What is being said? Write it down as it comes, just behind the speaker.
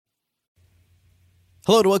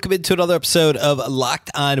Hello and welcome into another episode of Locked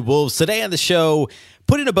On Wolves. Today on the show,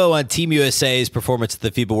 putting a bow on Team USA's performance at the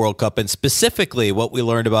FIBA World Cup and specifically what we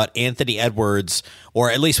learned about Anthony Edwards, or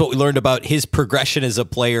at least what we learned about his progression as a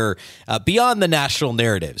player beyond the national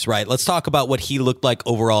narratives, right? Let's talk about what he looked like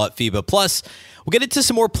overall at FIBA. Plus, we'll get into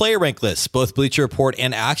some more player rank lists. Both Bleacher Report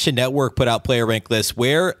and Action Network put out player rank lists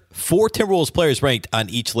where 4 Timberwolves players ranked on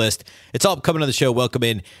each list. It's all coming on the show. Welcome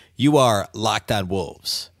in. You are Locked On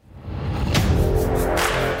Wolves.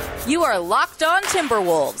 You are Locked On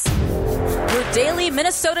Timberwolves, your daily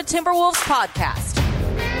Minnesota Timberwolves podcast.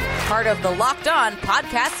 Part of the Locked On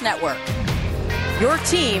Podcast Network. Your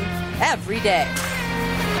team every day.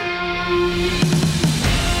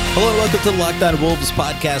 Hello and welcome to the Locked On Wolves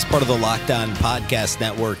podcast, part of the Locked On Podcast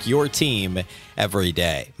Network, your team every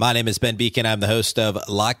day. My name is Ben Beacon. I'm the host of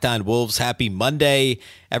Locked On Wolves. Happy Monday,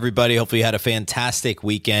 everybody. Hopefully you had a fantastic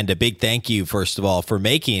weekend. A big thank you, first of all, for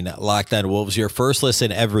making Locked On Wolves your first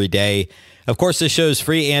listen every day. Of course, this show is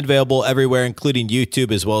free and available everywhere, including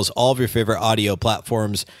YouTube, as well as all of your favorite audio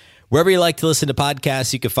platforms. Wherever you like to listen to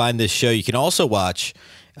podcasts, you can find this show. You can also watch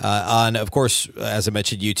on, of course, as I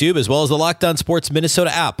mentioned, YouTube, as well as the Locked On Sports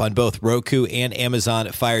Minnesota app on both Roku and Amazon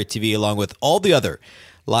Fire TV, along with all the other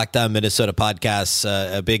Locked On Minnesota podcasts.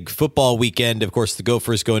 A big football weekend. Of course, the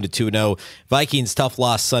Gophers going to 2-0. Vikings, tough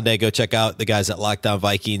loss Sunday. Go check out the guys at Locked On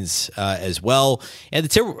Vikings as well. And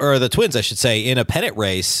the Twins, I should say, in a pennant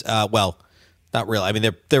race. Well, not really. I mean,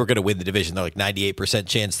 they were going to win the division. They're like 98%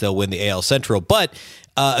 chance they'll win the AL Central. But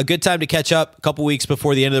a good time to catch up a couple weeks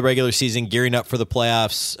before the end of the regular season, gearing up for the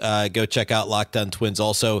playoffs. Go check out Locked On Twins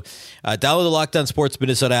also. Download the Locked On Sports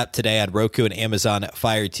Minnesota app today on Roku and Amazon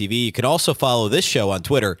Fire TV. You can also follow this show on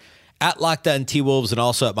Twitter at Locked On T-Wolves and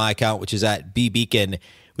also at my account, which is at BBeacon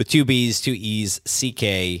with 2 B's, 2 E's,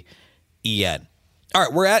 CKEN. All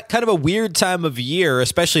right, we're at kind of a weird time of year,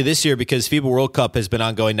 especially this year because FIBA World Cup has been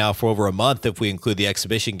ongoing now for over a month if we include the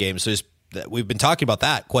exhibition games. So we've been talking about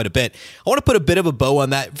that quite a bit. I want to put a bit of a bow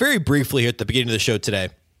on that very briefly here at the beginning of the show today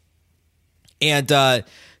and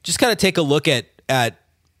just kind of take a look at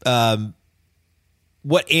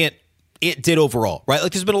what Ant did overall, right?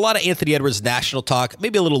 Like there's been a lot of Anthony Edwards national talk,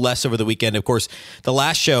 maybe a little less over the weekend. Of course, the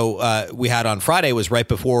last show we had on Friday was right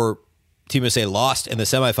before Team USA lost in the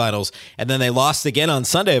semifinals, and then they lost again on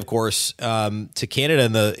Sunday, of course, to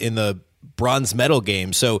Canada in the bronze medal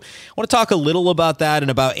game. So I want to talk a little about that and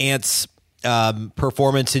about Ant's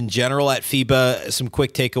performance in general at FIBA, some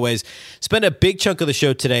quick takeaways. Spend a big chunk of the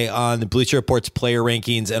show today on the Bleacher Report's player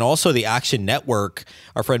rankings and also the Action Network.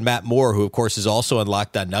 Our friend Matt Moore, who of course is also on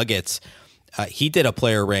Locked On Nuggets, he did a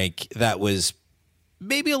player rank that was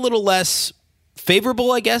maybe a little less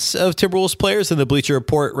favorable, I guess, of Timberwolves players than the Bleacher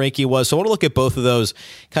Report ranking was. So I want to look at both of those,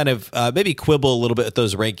 kind of maybe quibble a little bit with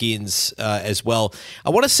those rankings as well. I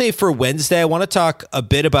want to say for Wednesday, I want to talk a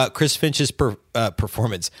bit about Chris Finch's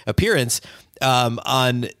appearance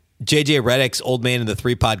on JJ Redick's Old Man in the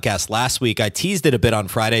 3 podcast last week. I teased it a bit on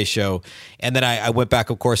Friday's show, and then I went back,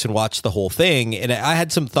 of course, and watched the whole thing. And I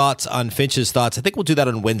had some thoughts on Finch's thoughts. I think we'll do that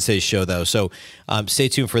on Wednesday's show, though. So stay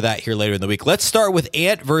tuned for that here later in the week. Let's start with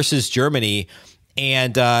Ant versus Germany.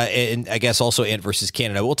 And I guess also Ant versus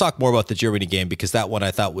Canada. We'll talk more about the Germany game because that one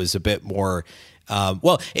I thought was a bit more. That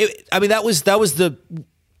was the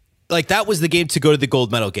game to go to the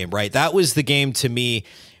gold medal game, right? That was the game to me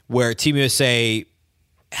where Team USA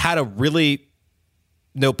had a really,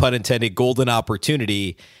 no pun intended, golden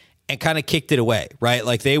opportunity and kind of kicked it away, right?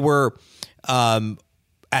 Like they were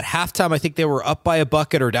at halftime, I think they were up by a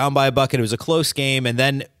bucket or down by a bucket. It was a close game. And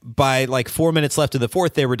then by like 4 minutes left in the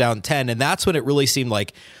fourth, they were down 10. And that's when it really seemed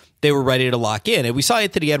like they were ready to lock in. And we saw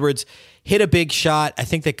Anthony Edwards hit a big shot. I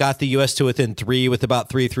think that got the U.S. to within 3 with about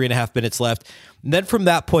 3.5 minutes left. And then from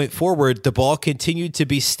that point forward, the ball continued to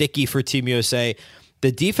be sticky for Team USA.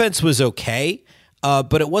 The defense was okay,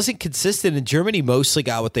 but it wasn't consistent. And Germany mostly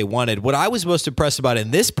got what they wanted. What I was most impressed about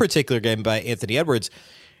in this particular game by Anthony Edwards,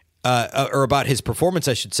 or about his performance,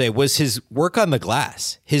 I should say, was his work on the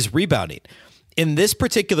glass, his rebounding. In this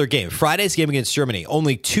particular game, Friday's game against Germany,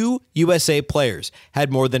 only 2 USA players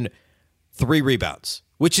had more than 3 rebounds,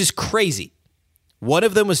 which is crazy. One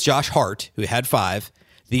of them was Josh Hart, who had 5.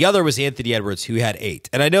 The other was Anthony Edwards, who had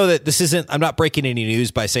 8. And I know that this isn't, I'm not breaking any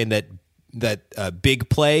news by saying that big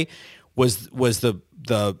play was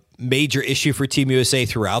the major issue for Team USA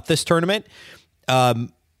throughout this tournament.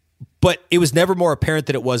 But it was never more apparent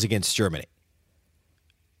that it was against Germany.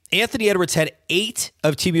 Anthony Edwards had 8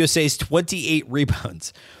 of Team USA's 28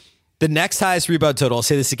 rebounds. The next highest rebound total, I'll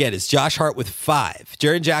say this again, is Josh Hart with 5.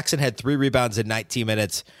 Jaren Jackson had 3 rebounds in 19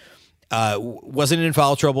 minutes. Wasn't in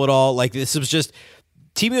foul trouble at all. Like, this was just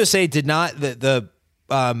Team USA did not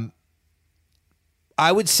I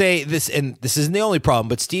I would say this, and this isn't the only problem,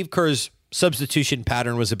 but Steve Kerr's substitution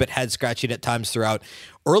pattern was a bit head-scratching at times throughout.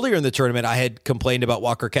 Earlier in the tournament, I had complained about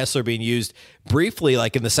Walker Kessler being used briefly,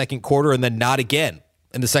 like in the second quarter, and then not again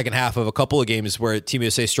in the second half of a couple of games where Team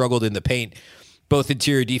USA struggled in the paint, both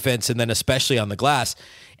interior defense and then especially on the glass.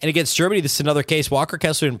 And against Germany, this is another case. Walker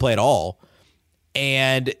Kessler didn't play at all,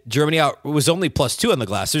 and Germany was only +2 on the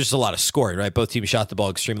glass. There's just a lot of scoring, right? Both teams shot the ball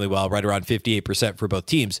extremely well, right around 58% for both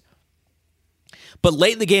teams. But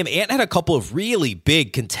late in the game, Ant had a couple of really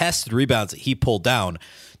big contested rebounds that he pulled down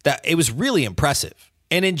that it was really impressive.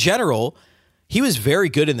 And in general, he was very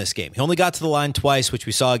good in this game. He only got to the line twice, which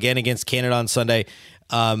we saw again against Canada on Sunday.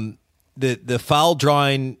 The foul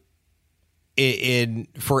drawing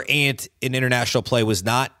for Ant in international play was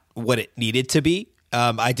not what it needed to be.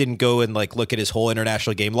 I didn't go and look at his whole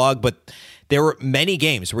international game log, but there were many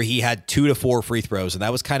games where he had 2 to 4 free throws, and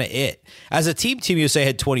that was kind of it. As a team, Team USA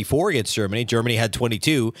had 24 against Germany. Germany had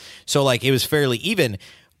 22, so it was fairly even.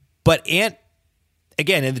 But Ant,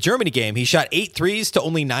 again, in the Germany game, he shot 8 threes to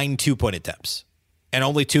only 9 2-point attempts and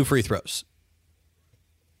only 2 free throws.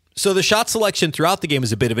 So the shot selection throughout the game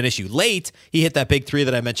was a bit of an issue. Late, he hit that big 3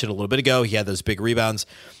 that I mentioned a little bit ago. He had those big rebounds,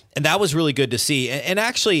 and that was really good to see. And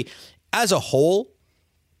actually, as a whole,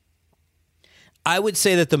 I would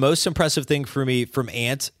say that the most impressive thing for me from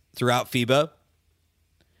Ant throughout FIBA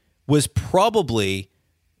was probably,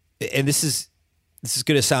 and this is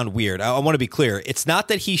going to sound weird. I want to be clear. It's not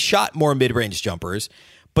that he shot more mid-range jumpers,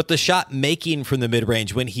 but the shot making from the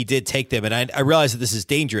mid-range when he did take them. And I realize that this is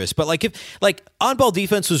dangerous, but if on-ball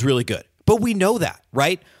defense was really good, but we know that,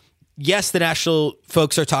 right? Yes, the national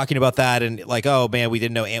folks are talking about that and oh man, we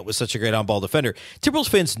didn't know Ant was such a great on-ball defender. Timberwolves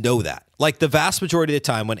fans know that. The vast majority of the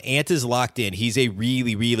time when Ant is locked in, he's a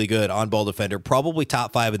really, really good on-ball defender, probably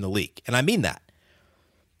top 5 in the league. And I mean that.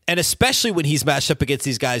 And especially when he's matched up against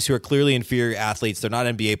these guys who are clearly inferior athletes. They're not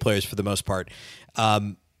NBA players for the most part.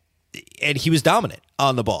 And he was dominant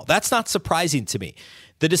on the ball. That's not surprising to me.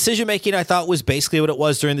 The decision-making, I thought, was basically what it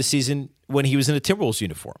was during the season when he was in a Timberwolves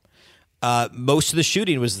uniform. Most of the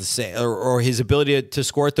shooting was the same, or his ability to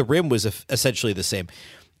score at the rim was essentially the same.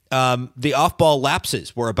 The off-ball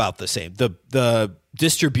lapses were about the same. The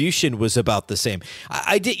distribution was about the same.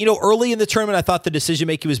 I did, early in the tournament, I thought the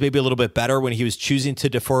decision-making was maybe a little bit better when he was choosing to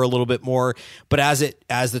defer a little bit more. But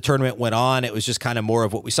as the tournament went on, it was just kind of more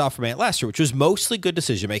of what we saw from Ant last year, which was mostly good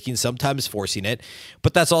decision-making, sometimes forcing it.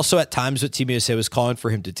 But that's also at times what Team USA was calling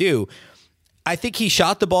for him to do. I think he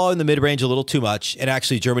shot the ball in the mid-range a little too much, and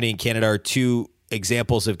actually Germany and Canada are 2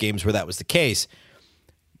 examples of games where that was the case.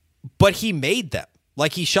 But he made them.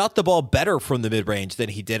 He shot the ball better from the mid-range than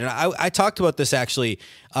he did. And I talked about this actually.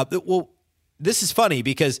 This is funny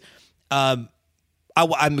because I'm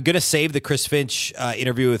going to save the Chris Finch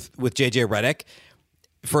interview with JJ Redick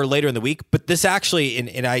for later in the week. But this actually,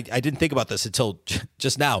 and I didn't think about this until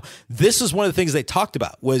just now, this was one of the things they talked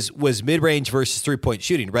about was mid-range versus 3-point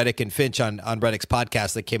shooting. Redick and Finch on Redick's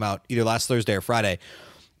podcast that came out either last Thursday or Friday.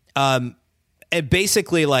 And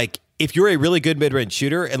basically, if you're a really good mid-range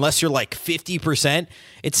shooter, unless you're 50%,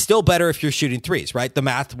 it's still better if you're shooting threes, right? The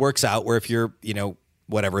math works out where if you're,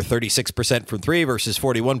 36% from 3 versus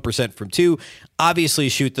 41% from 2, obviously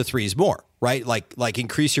shoot the threes more, right?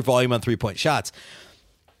 Increase your volume on 3-point shots.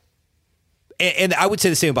 And I would say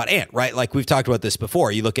the same about Ant, right? We've talked about this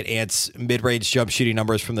before. You look at Ant's mid-range jump shooting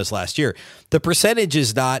numbers from this last year. The percentage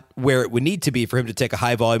is not where it would need to be for him to take a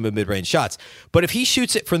high volume of mid-range shots. But if he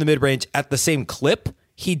shoots it from the mid-range at the same clip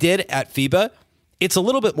he did at FIBA, it's a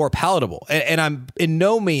little bit more palatable. And I'm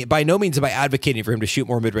by no means am I advocating for him to shoot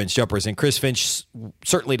more mid-range jumpers, and Chris Finch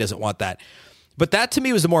certainly doesn't want that. But that to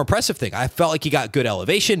me was the more impressive thing. I felt like he got good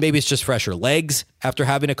elevation. Maybe it's just fresher legs after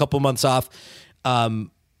having a couple months off.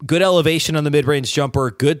 Good elevation on the mid-range jumper,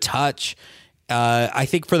 good touch. I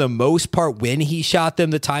think for the most part, when he shot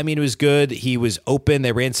them, the timing was good. He was open.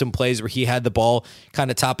 They ran some plays where he had the ball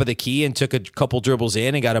kind of top of the key and took a couple dribbles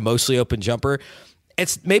in and got a mostly open jumper.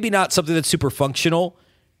 It's maybe not something that's super functional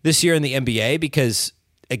this year in the NBA because,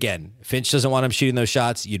 again, Finch doesn't want him shooting those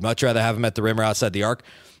shots. You'd much rather have him at the rim or outside the arc.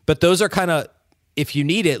 But those are kind of, if you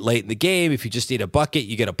need it late in the game, if you just need a bucket,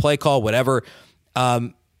 you get a play call, whatever.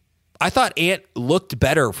 I thought Ant looked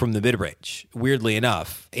better from the mid-range, weirdly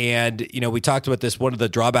enough. And, we talked about this. One of the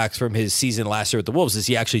drawbacks from his season last year with the Wolves is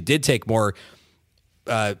he actually did take more,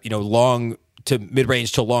 long to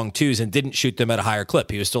mid-range to long twos and didn't shoot them at a higher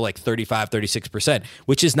clip. He was still 35, 36%,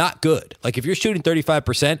 which is not good. If you're shooting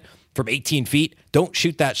 35% from 18 feet, don't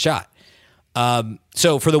shoot that shot.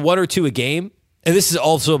 So for the 1 or 2 a game, and this is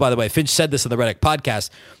also, by the way, Finch said this on the Redick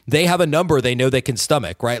podcast, they have a number they know they can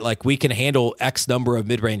stomach, right? We can handle X number of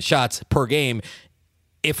mid-range shots per game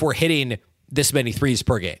if we're hitting this many threes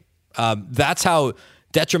per game. That's how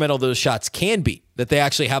detrimental those shots can be, that they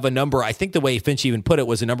actually have a number. I think the way Finch even put it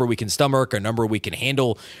was a number we can stomach or a number we can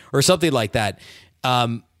handle or something like that.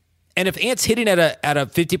 And if Ant's hitting at a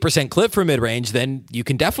 50% clip for mid-range, then you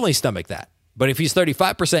can definitely stomach that. But if he's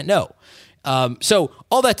 35%, no. So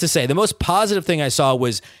all that to say, the most positive thing I saw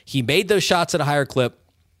was he made those shots at a higher clip.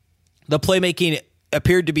 The playmaking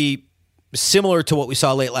appeared to be similar to what we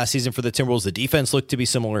saw late last season for the Timberwolves. The defense looked to be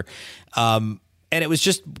similar. And it was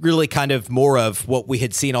just really kind of more of what we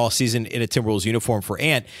had seen all season in a Timberwolves uniform for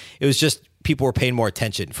Ant. It was just people were paying more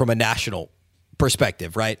attention from a national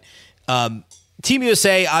perspective, right? Team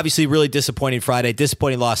USA, obviously really disappointing Friday,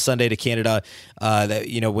 disappointing loss Sunday to Canada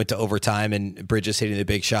that, went to overtime and Bridges hitting the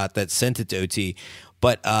big shot that sent it to OT.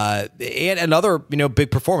 But and another,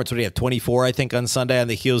 big performance. What did he have? 24, I think, on Sunday on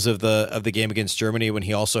the heels of the game against Germany when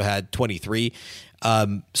he also had 23.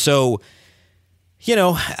 I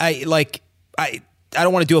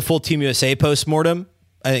don't want to do a full Team USA postmortem.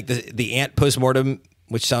 I think the Ant postmortem,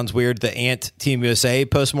 which sounds weird, the Ant Team USA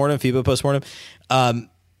postmortem, FIBA postmortem,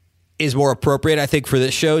 is more appropriate, I think, for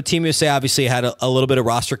this show. Team USA obviously had a little bit of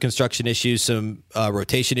roster construction issues, some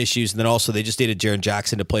rotation issues, and then also they just needed Jaren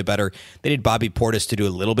Jackson to play better. They need Bobby Portis to do a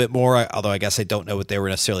little bit more, although I guess I don't know what they were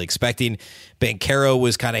necessarily expecting. Banchero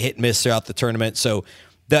was kind of hit and miss throughout the tournament, so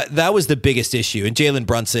that was the biggest issue. And Jalen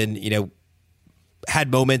Brunson,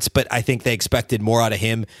 had moments, but I think they expected more out of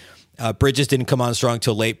him. Bridges didn't come on strong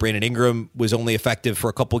till late. Brandon Ingram was only effective for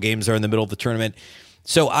a couple games there in the middle of the tournament.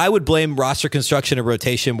 So I would blame roster construction and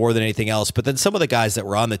rotation more than anything else. But then some of the guys that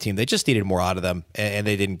were on the team, they just needed more out of them, and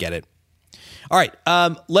they didn't get it. All right,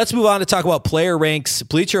 let's move on to talk about player ranks.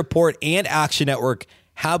 Bleacher Report and Action Network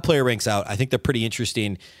have player ranks out. I think they're pretty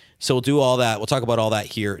interesting. So we'll do all that. We'll talk about all that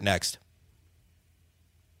here next.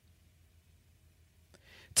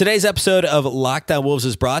 Today's episode of Locked On Wolves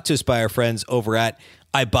is brought to us by our friends over at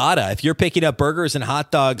Ibotta. If you're picking up burgers and hot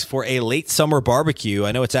dogs for a late summer barbecue,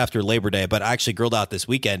 I know it's after Labor Day, but I actually grilled out this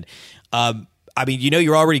weekend.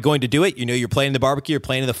 You're already going to do it. You're planning the barbecue, you're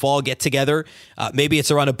planning the fall get together. Maybe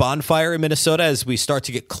it's around a bonfire in Minnesota as we start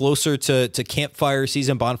to get closer to campfire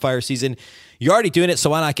season, bonfire season. You're already doing it, so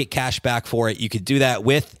why not get cash back for it? You could do that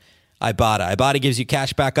with Ibotta. Ibotta gives you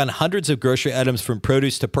cash back on hundreds of grocery items from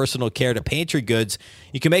produce to personal care to pantry goods.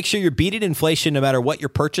 You can make sure you're beating inflation no matter what you're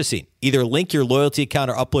purchasing. Either link your loyalty account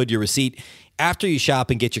or upload your receipt after you shop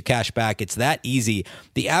and get your cash back. It's that easy.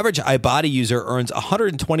 The average Ibotta user earns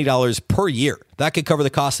 $120 per year. That could cover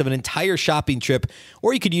the cost of an entire shopping trip,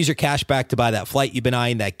 or you could use your cash back to buy that flight you've been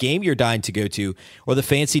eyeing, that game you're dying to go to, or the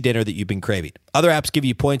fancy dinner that you've been craving. Other apps give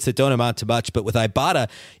you points that don't amount to much, but with Ibotta,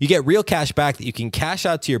 you get real cash back that you can cash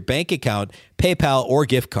out to your bank account, PayPal, or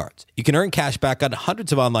gift cards. You can earn cash back on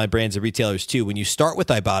hundreds of online brands and retailers too when you start with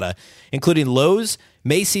Ibotta, including Lowe's,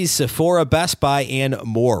 Macy's, Sephora, Best Buy, and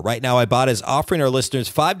more. Right now, Ibotta is offering our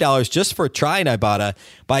listeners $5 just for trying Ibotta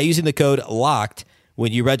by using the code LOCKED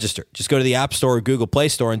when you register. Just go to the App Store or Google Play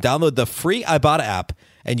Store and download the free Ibotta app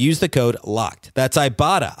and use the code LOCKED. That's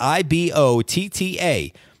Ibotta,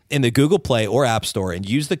 IBOTTA, in the Google Play or App Store and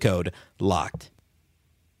use the code LOCKED.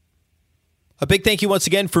 A big thank you once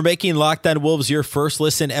again for making Locked On Wolves your first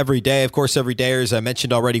listen every day. Of course, every day, as I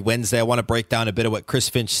mentioned already, Wednesday, I want to break down a bit of what Chris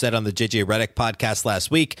Finch said on the JJ Redick podcast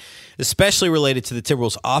last week, especially related to the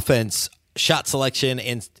Timberwolves offense, shot selection,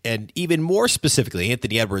 and even more specifically,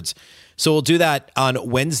 Anthony Edwards. So we'll do that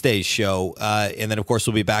on Wednesday's show. And then, of course,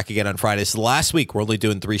 we'll be back again on Friday. So last week, we're only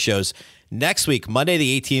doing 3 shows. Next week, Monday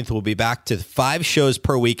the 18th, we'll be back to 5 shows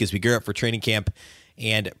per week as we gear up for training camp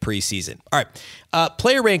and preseason. All right.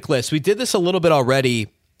 Player rank list. We did this a little bit already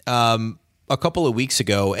a couple of weeks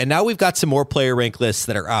ago, and now we've got some more player rank lists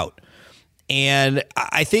that are out. And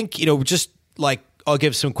I think, just like I'll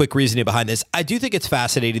give some quick reasoning behind this. I do think it's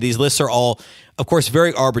fascinating. These lists are all, of course,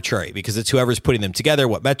 very arbitrary because it's whoever's putting them together.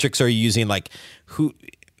 What metrics are you using? Like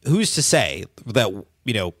who's to say that,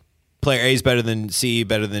 player A is better than C,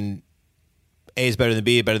 better than A is better than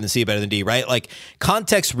B, better than C, better than D, right? Like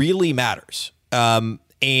context really matters.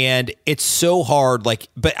 And it's so hard,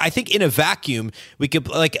 but I think in a vacuum, we could,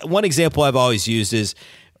 one example I've always used is,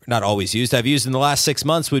 not always used, I've used in the last 6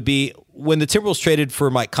 months would be when the Timberwolves traded for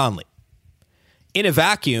Mike Conley. In a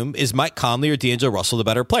vacuum, is Mike Conley or D'Angelo Russell the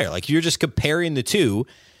better player? Like, if you're just comparing the two,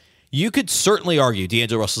 you could certainly argue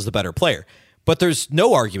D'Angelo Russell's the better player, but there's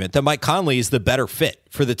no argument that Mike Conley is the better fit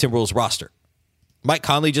for the Timberwolves roster. Mike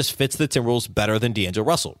Conley just fits the Timberwolves better than D'Angelo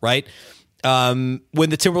Russell, right? When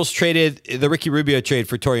the Timberwolves traded the Ricky Rubio trade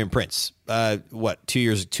for Taurean Prince,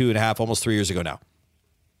 2.5, almost 3 years ago now.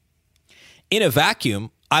 In a vacuum,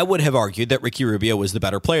 I would have argued that Ricky Rubio was the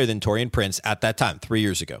better player than Taurean Prince at that time, 3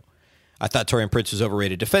 years ago. I thought Taurean Prince was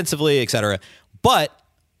overrated defensively, etc. But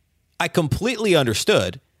I completely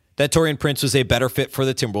understood that Taurean Prince was a better fit for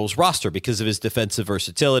the Timberwolves roster because of his defensive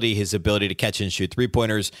versatility, his ability to catch and shoot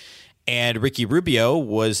three-pointers, and Ricky Rubio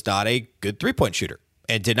was not a good three-point shooter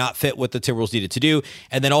and did not fit what the Timberwolves needed to do.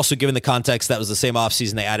 And then also given the context, that was the same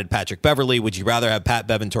offseason they added Patrick Beverley. Would you rather have Pat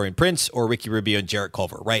Bev and Taurean Prince or Ricky Rubio and Jarrett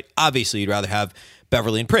Culver, right? Obviously, you'd rather have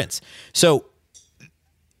Beverley and Prince. So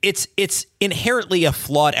it's inherently a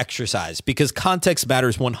flawed exercise because context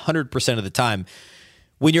matters 100% of the time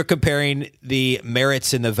when you're comparing the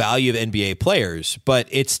merits and the value of NBA players. But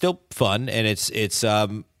it's still fun, and it's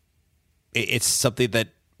something that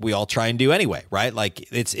we all try and do anyway, right?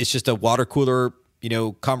 Like it's just a water cooler,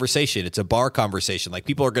 conversation. It's a bar conversation. Like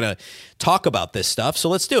people are going to talk about this stuff, so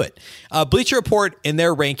let's do it. Bleacher Report, in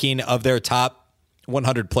their ranking of their top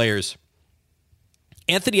 100 players,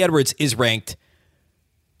 Anthony Edwards is ranked,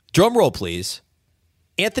 drum roll please,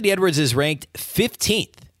 Anthony Edwards is ranked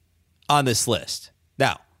 15th on this list.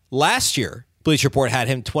 Now, last year, Bleacher Report had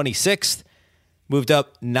him 26th, moved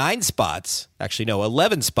up 11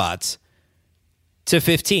 spots to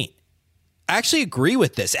 15. I actually agree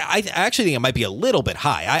with this. I actually think it might be a little bit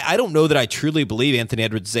high. I don't know that I truly believe Anthony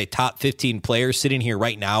Edwards is a top 15 player sitting here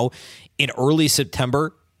right now in early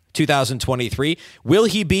September 2023. Will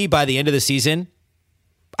he be by the end of the season?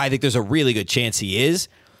 I think there's a really good chance he is.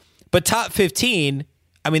 But top 15,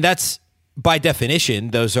 I mean, that's by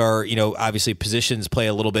definition, those are, obviously positions play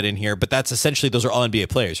a little bit in here, but that's essentially, those are all NBA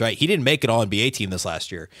players, right? He didn't make an all NBA team this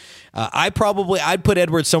last year. I'd put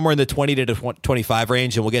Edwards somewhere in the 20 to 25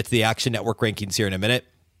 range, and we'll get to the Action Network rankings here in a minute.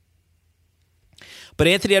 But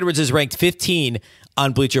Anthony Edwards is ranked 15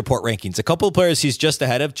 on Bleacher Report rankings. A couple of players he's just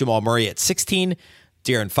ahead of: Jamal Murray at 16,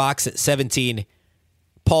 De'Aaron Fox at 17,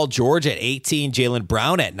 Paul George at 18, Jaylen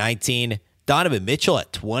Brown at 19, Donovan Mitchell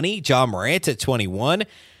at 20, John Morant at 21.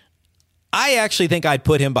 I actually think I'd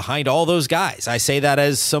put him behind all those guys. I say that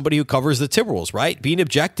as somebody who covers the Timberwolves, right? Being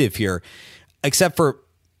objective here, except for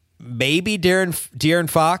maybe De'Aaron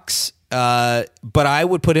Fox, but I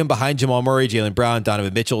would put him behind Jamal Murray, Jaylen Brown,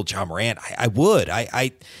 Donovan Mitchell, John Morant. I would.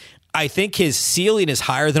 I think his ceiling is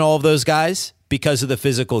higher than all of those guys because of the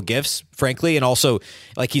physical gifts, frankly, and also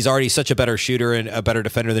like he's already such a better shooter and a better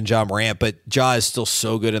defender than John Morant, but Ja is still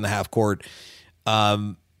so good in the half court.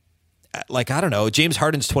 I don't know. James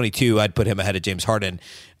Harden's 22. I'd put him ahead of James Harden.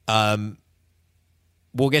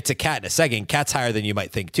 We'll get to Cat in a second. Cat's higher than you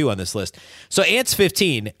might think, too, on this list. So Ant's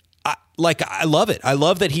 15. I love it. I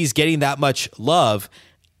love that he's getting that much love.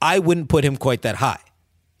 I wouldn't put him quite that high.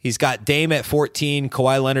 He's got Dame at 14,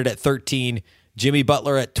 Kawhi Leonard at 13, Jimmy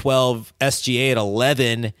Butler at 12, SGA at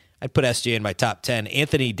 11. I'd put SGA in my top 10.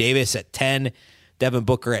 Anthony Davis at 10. Devin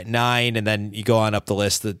Booker at 9, and then you go on up the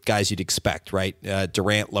list, the guys you'd expect, right?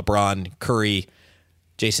 Durant, LeBron, Curry,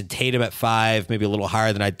 Jason Tatum at 5, maybe a little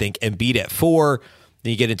higher than I'd think. Embiid at 4.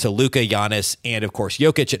 Then you get into Luka, Giannis, and of course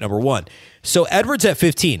Jokic at number 1. So Edwards at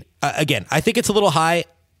 15. Again, I think it's a little high.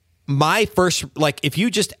 My first, if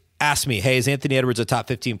you just ask me, hey, is Anthony Edwards a top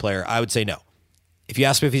 15 player? I would say no. If you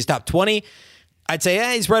ask me if he's top 20, I'd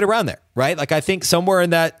say he's right around there, right? I think somewhere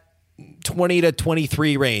in that 20 to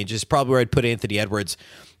 23 range is probably where I'd put Anthony Edwards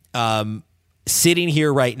sitting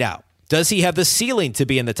here right now. Does he have the ceiling to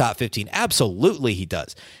be in the top 15? Absolutely he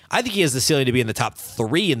does. I think he has the ceiling to be in the top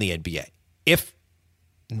 3 in the NBA. If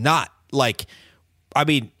not,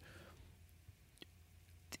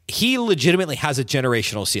 he legitimately has a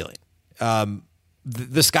generational ceiling.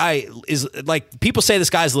 The sky is, people say the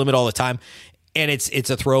sky's the limit all the time. And it's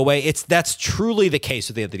a throwaway. That's truly the case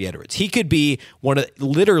with Anthony Edwards. He could be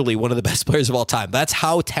literally one of the best players of all time. That's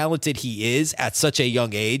how talented he is at such a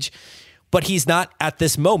young age. But he's not at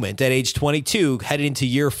this moment, at age 22, headed into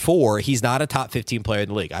year 4. He's not a top 15 player in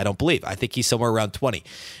the league. I don't believe. I think he's somewhere around 20.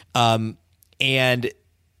 And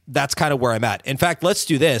that's kind of where I'm at. In fact, let's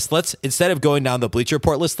do this. Let's, instead of going down the Bleacher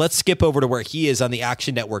Report list, let's skip over to where he is on the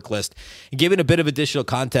Action Network list. And given a bit of additional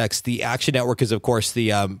context, the Action Network is, of course,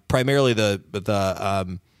 the primarily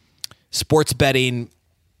the sports betting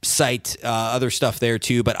site, other stuff there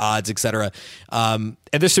too, but odds, etc. And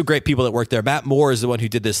there's some great people that work there. Matt Moore is the one who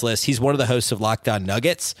did this list. He's one of the hosts of Locked On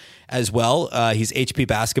Nuggets as well. He's HP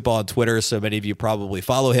Basketball on Twitter, so many of you probably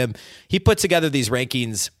follow him. He put together these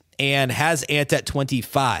rankings and has Ant at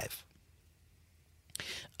 25.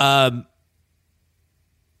 10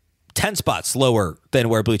 spots lower than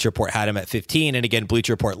where Bleacher Report had him at 15. And again,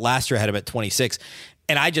 Bleacher Report last year had him at 26.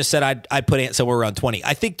 And I just said I'd put Ant somewhere around 20.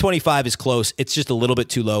 I think 25 is close. It's just a little bit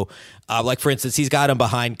too low. For instance, he's got him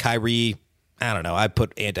behind Kyrie. I don't know. I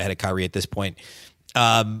put Ant ahead of Kyrie at this point.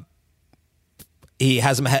 He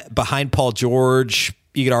has him behind Paul George.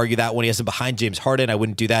 You could argue that one. He has him behind James Harden. I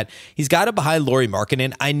wouldn't do that. He's got him behind Lauri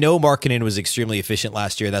Markkanen. I know Markkanen was extremely efficient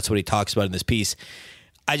last year. That's what he talks about in this piece.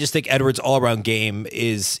 I just think Edwards' all-around game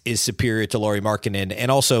is superior to Lauri Markkanen.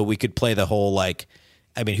 And also, we could play the whole,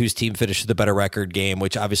 whose team finished with the better record game,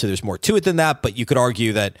 which obviously there's more to it than that. But you could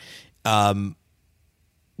argue that, I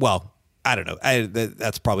don't know.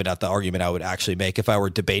 That's probably not the argument I would actually make if I were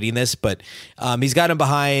debating this. But he's got him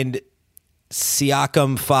behind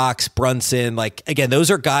Siakam, Fox, Brunson. Again,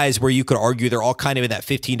 those are guys where you could argue they're all kind of in that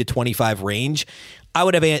 15 to 25 range. I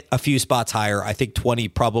would have Ant a few spots higher. I think 20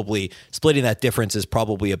 probably, splitting that difference is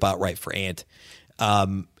probably about right for Ant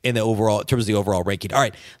in terms of the overall ranking. All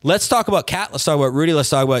right, let's talk about Cat. Let's talk about Rudy. Let's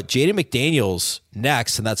talk about Jaden McDaniels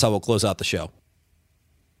next, and that's how we'll close out the show.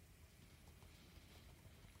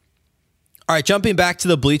 All right, jumping back to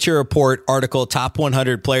the Bleacher Report article, top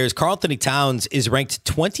 100 players, Karl Anthony Towns is ranked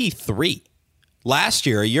 23. Last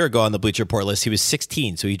year, a year ago on the Bleacher Report list, he was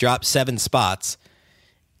 16, so he dropped 7 spots.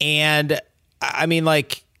 And, I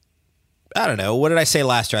don't know. What did I say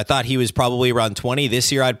last year? I thought he was probably around 20.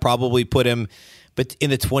 This year, I'd probably put him in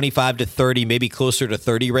the 25 to 30, maybe closer to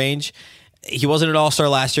 30 range. He wasn't an all-star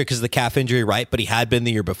last year because of the calf injury, right? But he had been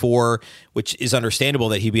the year before, which is understandable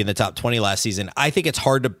that he'd be in the top 20 last season. I think it's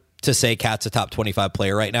hard to say Cat's a top 25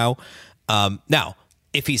 player right now. Now,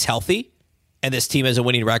 if he's healthy and this team has a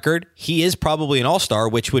winning record, he is probably an all-star,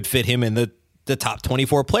 which would fit him in the top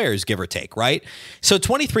 24 players, give or take, right? So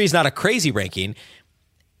 23 is not a crazy ranking.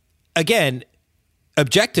 Again,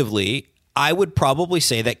 objectively, I would probably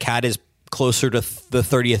say that Cat is closer to the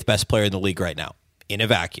 30th best player in the league right now in a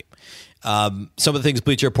vacuum. Some of the things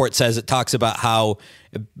Bleacher Report says, it talks about how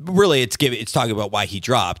really it's talking about why he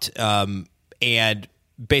dropped. And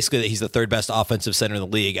basically that he's the third best offensive center in the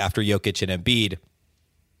league after Jokic and Embiid.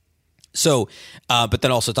 So, but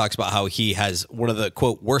then also talks about how he has one of the,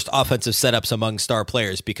 quote, worst offensive setups among star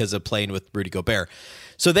players because of playing with Rudy Gobert.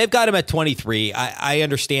 So they've got him at 23. I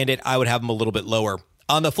understand it. I would have him a little bit lower.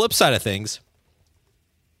 On the flip side of things,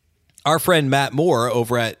 our friend Matt Moore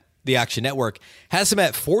over at the Action Network has him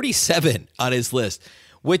at 47 on his list,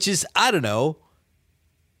 which is, I don't know,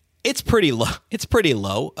 it's pretty low. It's pretty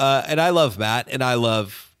low. And I love Matt, and I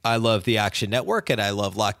love the Action Network, and I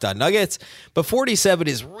love Locked On Nuggets. But 47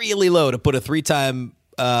 is really low to put a 3-time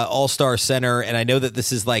All-Star center, and I know that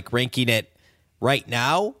this is ranking it right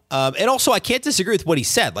now. And also, I can't disagree with what he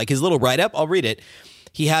said. His little write-up, I'll read it.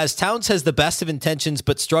 Towns has the best of intentions,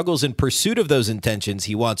 but struggles in pursuit of those intentions.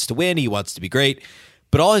 He wants to win. He wants to be great.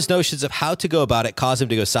 But all his notions of how to go about it cause him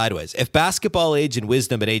to go sideways. If basketball age and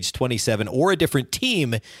wisdom at age 27 or a different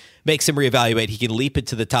team makes him reevaluate, he can leap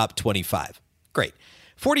into the top 25. Great.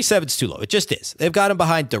 47 is too low. It just is. They've got him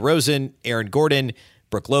behind DeRozan, Aaron Gordon,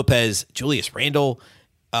 Brook Lopez, Julius Randle,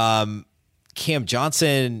 Cam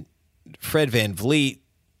Johnson, Fred VanVleet.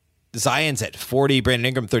 Zion's at 40, Brandon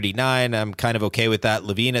Ingram 39. I'm kind of okay with that.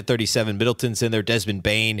 Levine at 37, Middleton's in there, Desmond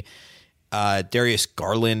Bane, Darius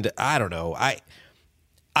Garland. I don't know.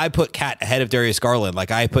 I put Cat ahead of Darius Garland.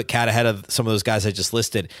 I put Cat ahead of some of those guys I just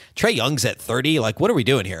listed. Trae Young's at 30. What are we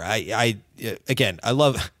doing here? I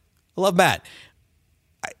love Matt.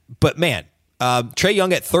 But man, Trae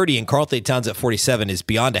Young at 30 and Karl Anthony Towns at 47 is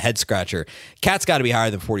beyond a head scratcher. Cat's got to be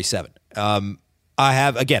higher than 47. I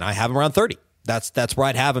have him around 30. That's where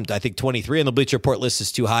I'd have him. I think 23 on the Bleacher Report list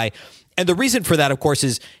is too high. And the reason for that, of course,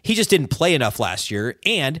 is he just didn't play enough last year.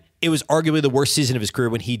 And it was arguably the worst season of his career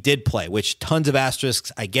when he did play, which tons of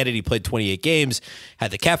asterisks. I get it. He played 28 games,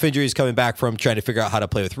 had the calf injuries coming back from, trying to figure out how to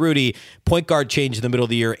play with Rudy, point guard change in the middle of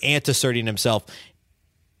the year, Ant asserting himself.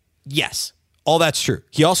 Yes, all that's true.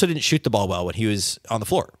 He also didn't shoot the ball well when he was on the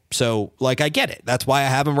floor. So, I get it. That's why I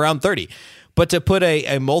have him around 30. But to put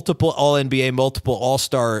a multiple All-NBA, multiple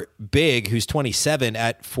All-Star big who's 27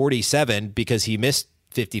 at 47 because he missed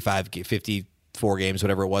 54 games,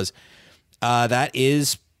 whatever it was, that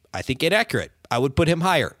is, I think, inaccurate. I would put him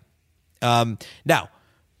higher. Now,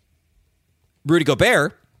 Rudy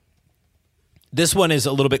Gobert, this one is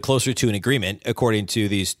a little bit closer to an agreement, according to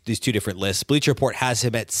these two different lists. Bleacher Report has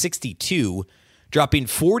him at 62, dropping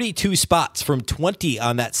 42 spots from 20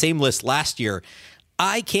 on that same list last year.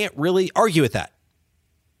 I can't really argue with that.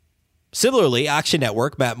 Similarly, Action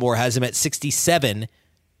Network, Matt Moore, has him at 67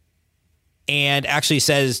 and actually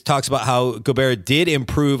talks about how Gobert did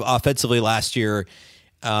improve offensively last year,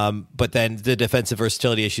 but then the defensive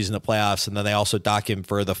versatility issues in the playoffs, and then they also dock him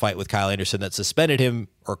for the fight with Kyle Anderson that suspended him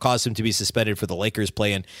or caused him to be suspended for the Lakers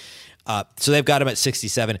play-in. So they've got him at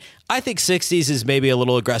 67. I think 60s is maybe a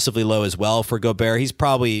little aggressively low as well for Gobert. He's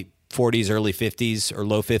probably 40s, early 50s, or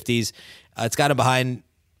low 50s. It's got him behind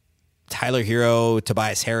Tyler Hero,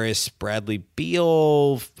 Tobias Harris, Bradley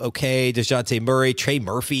Beal, okay, DeJounte Murray, Trey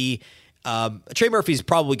Murphy. Trey Murphy's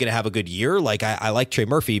probably going to have a good year. Like, I like Trey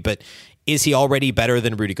Murphy, but is he already better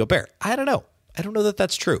than Rudy Gobert? I don't know. I don't know that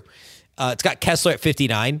that's true. It's got Kessler at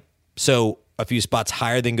 59, so a few spots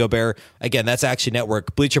higher than Gobert. Again, that's Action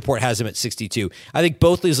Network. Bleacher Report has him at 62. I think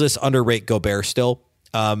both these lists underrate Gobert still,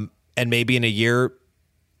 and maybe in a year,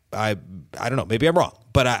 I don't know, maybe I'm wrong.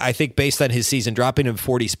 But I think based on his season, dropping him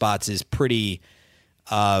 40 spots is pretty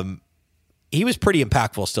he was pretty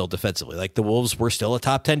impactful still defensively. Like, the Wolves were still a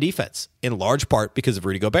top 10 defense, in large part because of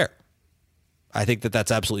Rudy Gobert. I think that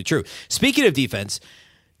that's absolutely true. Speaking of defense,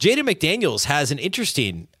 Jaden McDaniels has an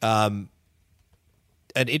interesting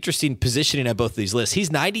positioning on both of these lists.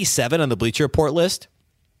 He's 97 on the Bleacher Report list.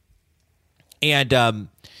 And, of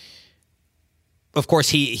course,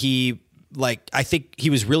 he I think he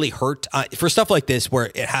was really hurt for stuff like this where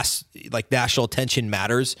it has, like, national attention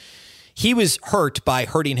matters. He was hurt by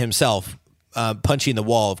hurting himself, punching the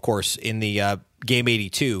wall, of course, in the game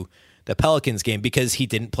 82, the Pelicans game, because he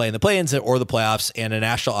didn't play in the play-ins or the playoffs, and a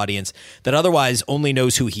national audience that otherwise only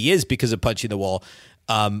knows who he is because of punching the wall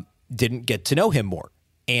didn't get to know him more.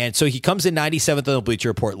 And so he comes in 97th on the Bleacher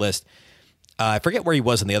Report list. I forget where he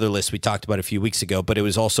was on the other list we talked about a few weeks ago, but it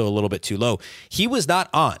was also a little bit too low. He was not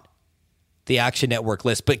on the Action Network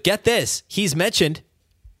list. But get this, he's mentioned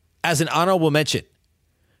as an honorable mention.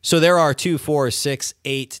 So there are 2, 4, 6,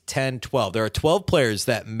 8, 10, 12. There are 12 players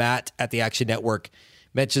that Matt at the Action Network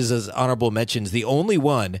mentions as honorable mentions. The only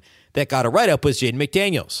one that got a write-up was Jaden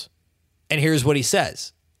McDaniels. And here's what he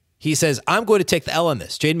says. He says, I'm going to take the L on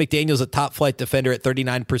this. Jaden McDaniels, a top-flight defender at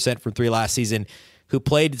 39% from 3 last season, who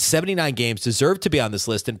played 79 games, deserved to be on this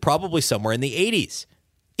list and probably somewhere in the 80s.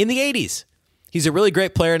 In the 80s. He's a really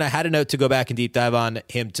great player, and I had a note to go back and deep dive on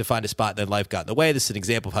him to find a spot, and then life got in the way. This is an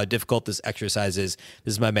example of how difficult this exercise is.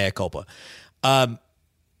 This is my mea culpa. I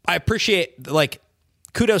appreciate,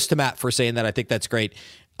 kudos to Matt for saying that. I think that's great.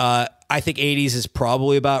 I think 80s is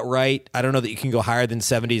probably about right. I don't know that you can go higher than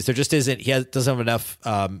 70s. There just isn't. Doesn't have enough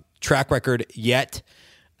track record yet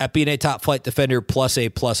at being a top flight defender plus a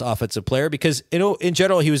plus offensive player, because in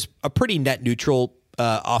general he was a pretty net neutral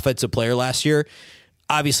offensive player last year.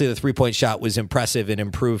 Obviously, the three-point shot was impressive and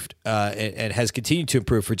improved and has continued to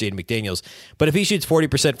improve for Jaden McDaniels. But if he shoots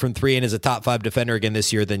 40% from 3 and is a top 5 defender again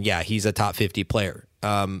this year, then yeah, he's a top 50 player.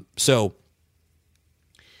 So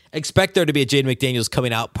expect there to be a Jaden McDaniels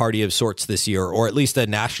coming out party of sorts this year, or at least a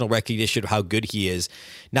national recognition of how good he is.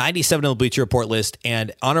 97 on the Bleacher Report list,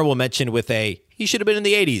 and honorable mention with he should have been in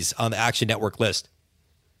the 80s on the Action Network list.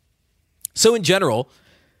 So in general,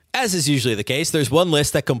 as is usually the case, there's one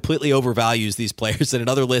list that completely overvalues these players and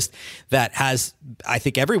another list that has, I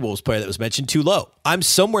think, every Wolves player that was mentioned too low. I'm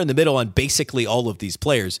somewhere in the middle on basically all of these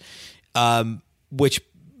players, which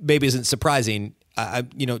maybe isn't surprising. I'm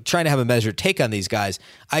trying to have a measured take on these guys.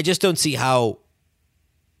 I just don't see how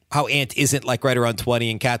Ant isn't right around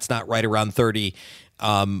 20 and Cat's not right around 30.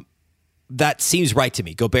 That seems right to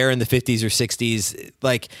me. Gobert in the 50s or 60s.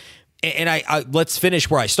 And I let's finish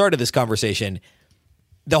where I started this conversation.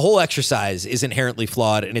 The whole exercise is inherently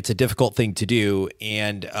flawed, and it's a difficult thing to do.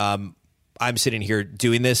 And I'm sitting here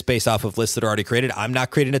doing this based off of lists that are already created. I'm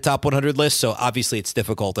not creating a top 100 list, so obviously it's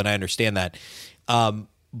difficult, and I understand that.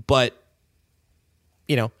 But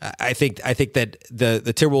I think that the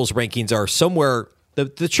Timberwolves rankings are somewhere.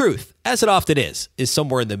 The truth, as it often is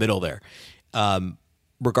somewhere in the middle there.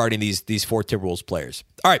 Regarding these 4 Timberwolves players.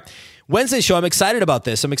 All right, Wednesday show. I'm excited about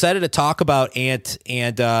this. I'm excited to talk about Ant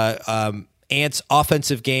and Ant's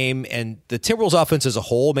offensive game and the Timberwolves offense as a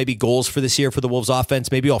whole, maybe goals for this year for the Wolves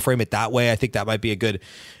offense. Maybe I'll frame it that way. I think that might be a good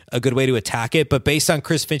way to attack it. But based on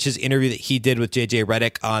Chris Finch's interview that he did with JJ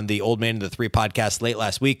Redick on the Old Man and the 3 podcast late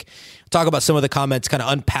last week, talk about some of the comments, kind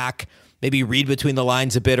of unpack, maybe read between the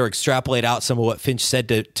lines a bit or extrapolate out some of what Finch said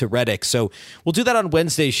to Redick. So we'll do that on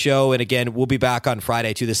Wednesday's show. And again, we'll be back on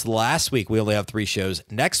Friday too. This last week, we only have 3 shows.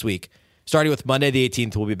 Next week, starting with Monday the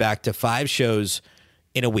 18th, we'll be back to 5 shows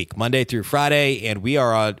in a week, Monday through Friday, and we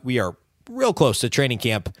are real close to training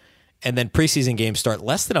camp, and then preseason games start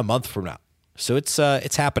less than a month from now. So it's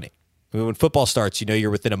happening. I mean, when football starts,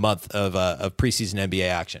 you're within a month of preseason NBA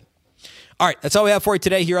action. All right, that's all we have for you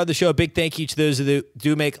today here on the show. A big thank you to those who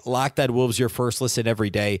do make Locked On Wolves your first listen every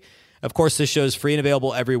day. Of course, this show is free and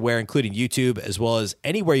available everywhere, including YouTube, as well as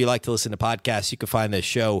anywhere you like to listen to podcasts. You can find this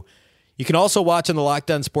show. You can also watch on the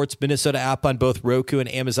Locked On Sports Minnesota app on both Roku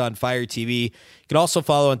and Amazon Fire TV. You can also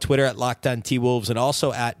follow on Twitter at Locked On T-Wolves and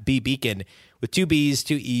also at BBeacon with 2 B's,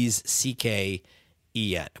 2 E's,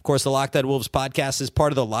 CKEN. Of course, the Locked On Wolves podcast is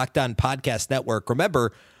part of the Locked On Podcast Network.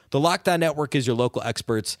 Remember, the Locked On Network is your local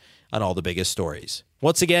experts on all the biggest stories.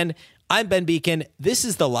 Once again, I'm Ben Beacon. This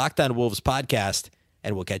is the Locked On Wolves podcast,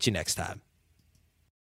 and we'll catch you next time.